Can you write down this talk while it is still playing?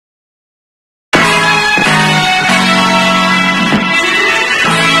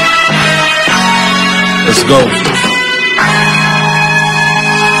Let's go.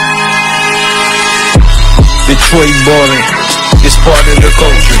 Detroit ballin', it's part of the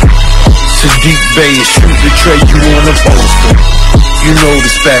culture. Sadiq Bey, shoot the tray, you on the poster. You know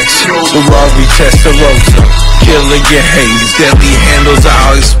the specs, the Rari Testarossa. Killing your haze, deadly handles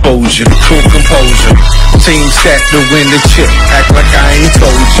our exposure. Full composure, team stack to win the chip. Act like I ain't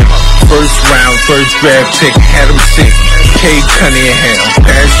told you. First round, first grab pick, had him sick. Cade Cunningham,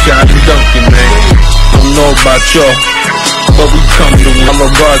 pass shot and dunking, man. Don't know about y'all, but we come to win. I'm a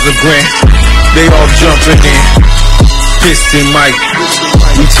Raza Grant, they all jumping in. Piston Mike,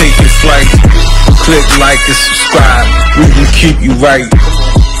 we taking flight. Click like and subscribe, we can keep you right.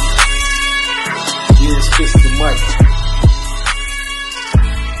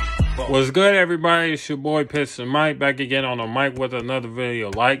 What's good, everybody? It's your boy Piston Mike back again on the mic with another video.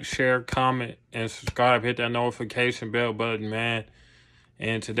 Like, share, comment, and subscribe. Hit that notification bell button, man.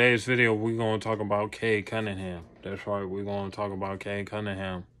 In today's video, we're going to talk about Cade Cunningham. That's right, we're going to talk about Cade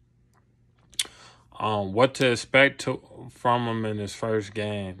Cunningham. What to expect from him in his first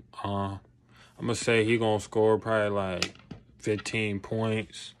game. I'm going to say he's going to score probably like 15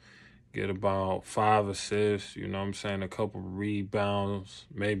 points. Get about 5 assists, you know what I'm saying, a couple rebounds,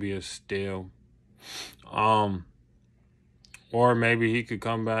 maybe a steal. Or maybe he could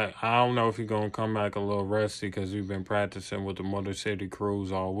come back. I don't know if he's going to come back a little rusty because we've been practicing with the Motor City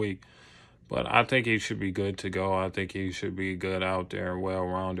crews all week. But I think he should be good to go. I think he should be good out there and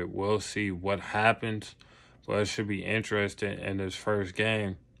well-rounded. We'll see what happens, but it should be interesting in his first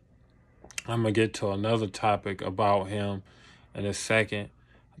game. I'm going to get to another topic about him in a second.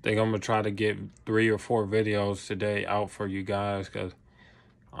 I think I'm going to try to get 3 or 4 videos today out for you guys because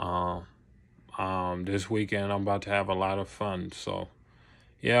this weekend I'm about to have a lot of fun. So,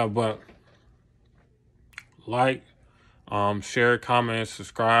 yeah, but like, share, comment,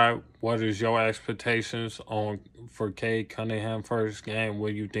 subscribe. What is your expectations for Cade Cunningham first game? What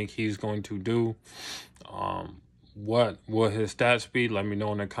do you think he's going to do? What will his stats be? Let me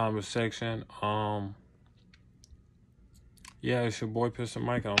know in the comment section. Yeah, it's your boy Piston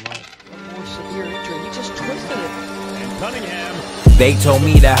Mike. I'm out. More severe injury. He just twisted it. And Cunningham. They told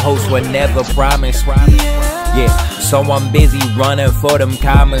me that hosts would never promise. Yeah, so I'm busy running for them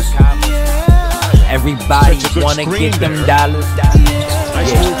commas. Everybody wanna get them dollars.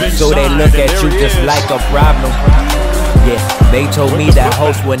 Yeah, so they look at you just like a problem. Yeah, they told me that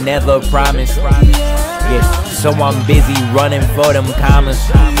hosts would never promise. Yeah, so I'm busy running for them commas.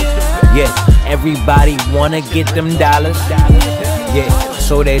 Yeah, everybody wanna get them dollars. Yeah,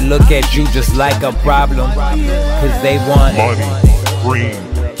 so they look at you just like a problem. Cause they want money, green,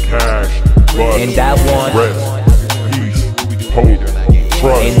 cash, blood, and I want rest, peace, hope,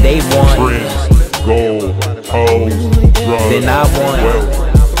 trust, and they want friends, gold, hoes, drugs, then I want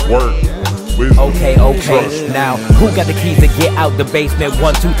wealth, work, wisdom, okay, trust. Now, who got the keys to get out the basement?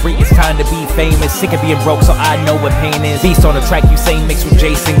 1, 2, 3, it's time to be famous. Sick of being broke, so I know what pain is. Beast on the track, you say mixed with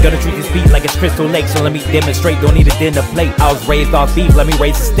Jason. Gonna treat this beat like it's Crystal Lake, so let me demonstrate. Don't need a dinner plate. I was raised off beef, let me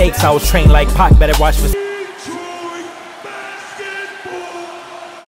raise the stakes. I was trained like Pac, better watch for